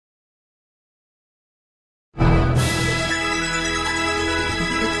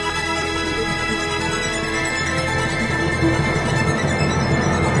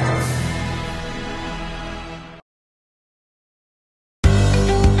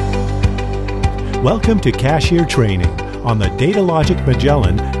Welcome to Cashier training on the Datalogic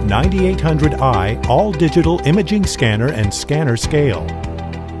Magellan 9800i all-digital imaging scanner and scanner scale.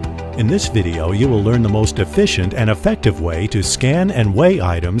 In this video, you will learn the most efficient and effective way to scan and weigh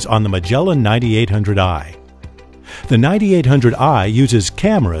items on the Magellan 9800i. The 9800i uses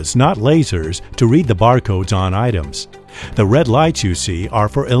cameras, not lasers, to read the barcodes on items. The red lights you see are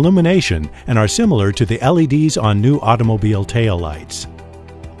for illumination and are similar to the LEDs on new automobile tail lights.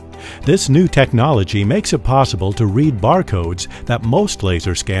 This new technology makes it possible to read barcodes that most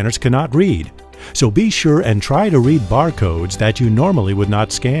laser scanners cannot read, so be sure and try to read barcodes that you normally would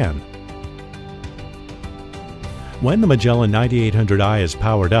not scan. When the Magellan 9800i is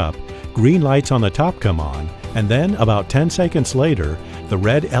powered up, green lights on the top come on, and then about 10 seconds later, the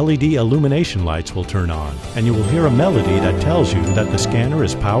red LED illumination lights will turn on, and you will hear a melody that tells you that the scanner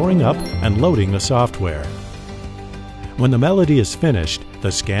is powering up and loading the software. When the melody is finished,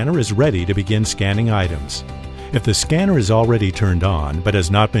 the scanner is ready to begin scanning items. If the scanner is already turned on but has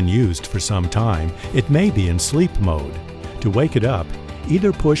not been used for some time, it may be in sleep mode. To wake it up,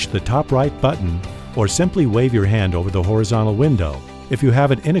 either push the top right button or simply wave your hand over the horizontal window. If you have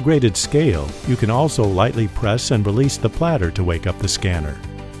an integrated scale, you can also lightly press and release the platter to wake up the scanner.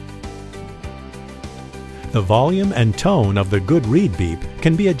 The volume and tone of the good read beep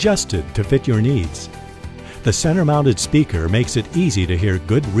can be adjusted to fit your needs. The center-mounted speaker makes it easy to hear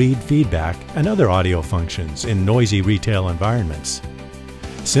good read feedback and other audio functions in noisy retail environments.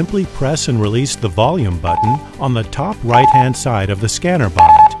 Simply press and release the volume button on the top right-hand side of the scanner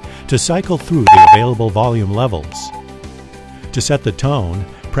bonnet to cycle through the available volume levels. To set the tone,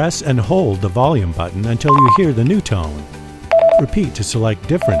 press and hold the volume button until you hear the new tone. Repeat to select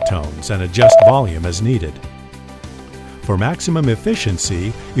different tones and adjust volume as needed. For maximum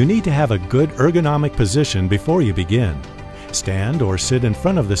efficiency, you need to have a good ergonomic position before you begin. Stand or sit in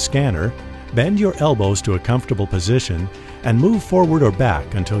front of the scanner, bend your elbows to a comfortable position, and move forward or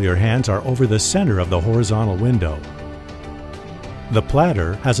back until your hands are over the center of the horizontal window. The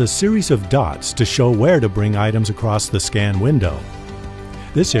platter has a series of dots to show where to bring items across the scan window.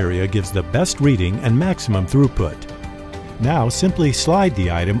 This area gives the best reading and maximum throughput. Now simply slide the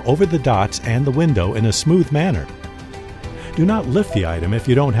item over the dots and the window in a smooth manner. Do not lift the item if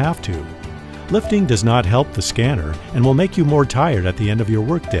you don't have to. Lifting does not help the scanner and will make you more tired at the end of your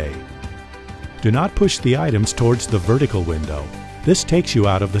workday. Do not push the items towards the vertical window. This takes you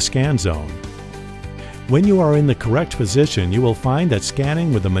out of the scan zone. When you are in the correct position, you will find that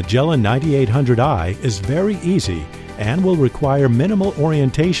scanning with the Magellan 9800i is very easy and will require minimal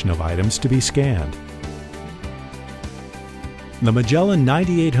orientation of items to be scanned. The Magellan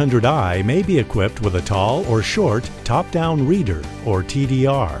 9800i may be equipped with a tall or short top-down reader, or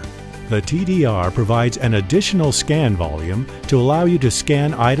TDR. The TDR provides an additional scan volume to allow you to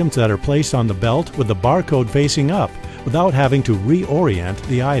scan items that are placed on the belt with the barcode facing up without having to reorient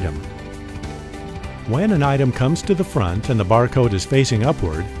the item. When an item comes to the front and the barcode is facing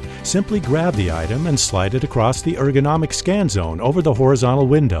upward, simply grab the item and slide it across the ergonomic scan zone over the horizontal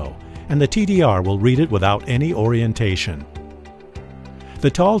window, and the TDR will read it without any orientation. The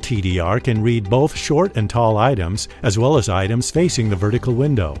tall TDR can read both short and tall items, as well as items facing the vertical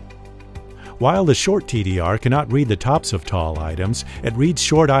window. While the short TDR cannot read the tops of tall items, it reads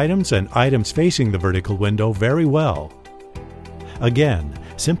short items and items facing the vertical window very well. Again,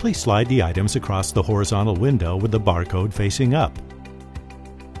 simply slide the items across the horizontal window with the barcode facing up.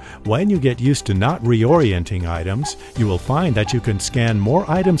 When you get used to not reorienting items, you will find that you can scan more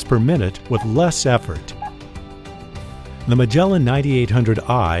items per minute with less effort. The Magellan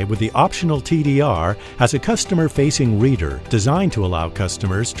 9800i with the optional TDR has a customer-facing reader designed to allow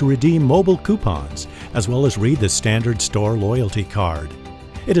customers to redeem mobile coupons as well as read the standard store loyalty card.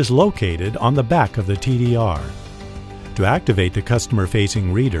 It is located on the back of the TDR. To activate the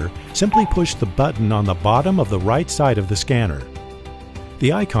customer-facing reader, simply push the button on the bottom of the right side of the scanner.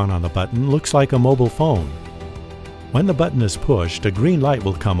 The icon on the button looks like a mobile phone. When the button is pushed, a green light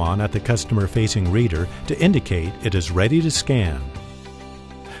will come on at the customer-facing reader to indicate it is ready to scan.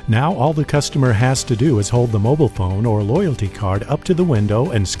 Now all the customer has to do is hold the mobile phone or loyalty card up to the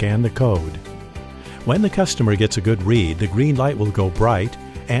window and scan the code. When the customer gets a good read, the green light will go bright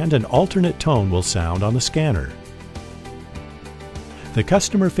and an alternate tone will sound on the scanner. The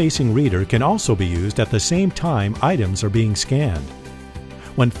customer-facing reader can also be used at the same time items are being scanned.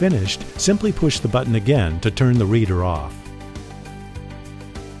 When finished, simply push the button again to turn the reader off.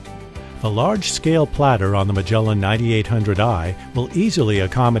 The large-scale platter on the Magellan 9800i will easily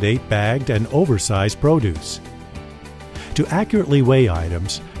accommodate bagged and oversized produce. To accurately weigh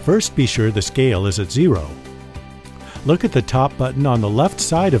items, first be sure the scale is at 0. Look at the top button on the left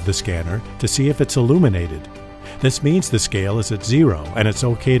side of the scanner to see if it's illuminated. This means the scale is at 0 and it's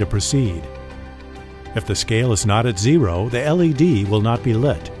okay to proceed. If the scale is not at 0, the LED will not be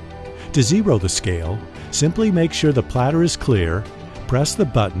lit. To zero the scale, simply make sure the platter is clear, press the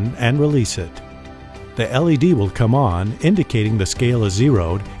button and release it. The LED will come on, indicating the scale is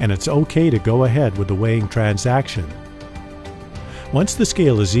zeroed and it's okay to go ahead with the weighing transaction. Once the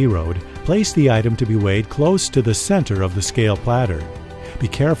scale is zeroed, place the item to be weighed close to the center of the scale platter. Be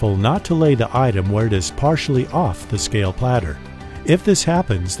careful not to lay the item where it is partially off the scale platter. If this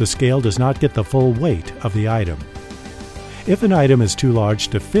happens, the scale does not get the full weight of the item. If an item is too large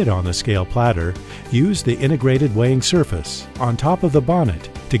to fit on the scale platter, use the integrated weighing surface on top of the bonnet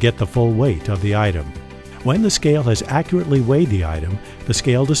to get the full weight of the item. When the scale has accurately weighed the item, the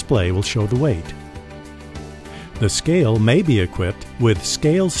scale display will show the weight. The scale may be equipped with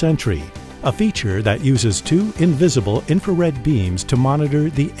Scale Sentry, a feature that uses two invisible infrared beams to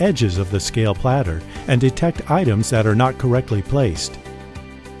monitor the edges of the scale platter and detect items that are not correctly placed.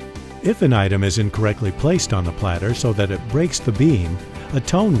 If an item is incorrectly placed on the platter so that it breaks the beam, a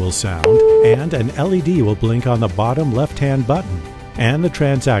tone will sound and an LED will blink on the bottom left-hand button, and the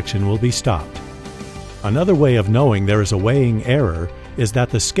transaction will be stopped. Another way of knowing there is a weighing error is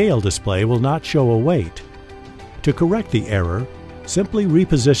that the scale display will not show a weight. To correct the error, simply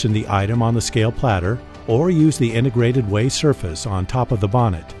reposition the item on the scale platter or use the integrated weigh surface on top of the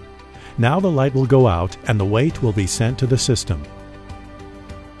bonnet. Now the light will go out and the weight will be sent to the system.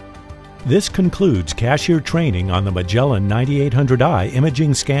 This concludes Cashier training on the Magellan 9800i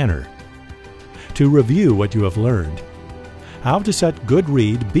imaging scanner. To review what you have learned: how to set good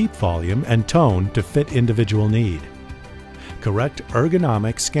read, beep volume, and tone to fit individual need. Correct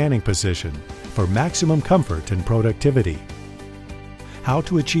ergonomic scanning position for maximum comfort and productivity. How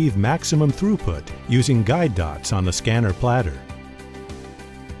to achieve maximum throughput using guide dots on the scanner platter.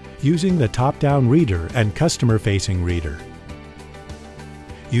 Using the top-down reader and customer-facing reader.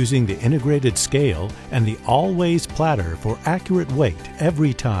 Using the integrated scale and the always platter for accurate weight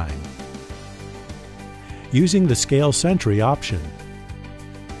every time. Using the Scale Sentry option.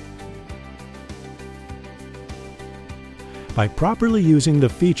 By properly using the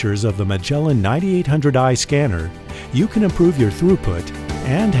features of the Magellan 9800i scanner, you can improve your throughput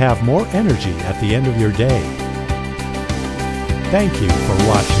and have more energy at the end of your day. Thank you for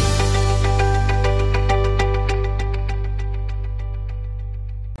watching.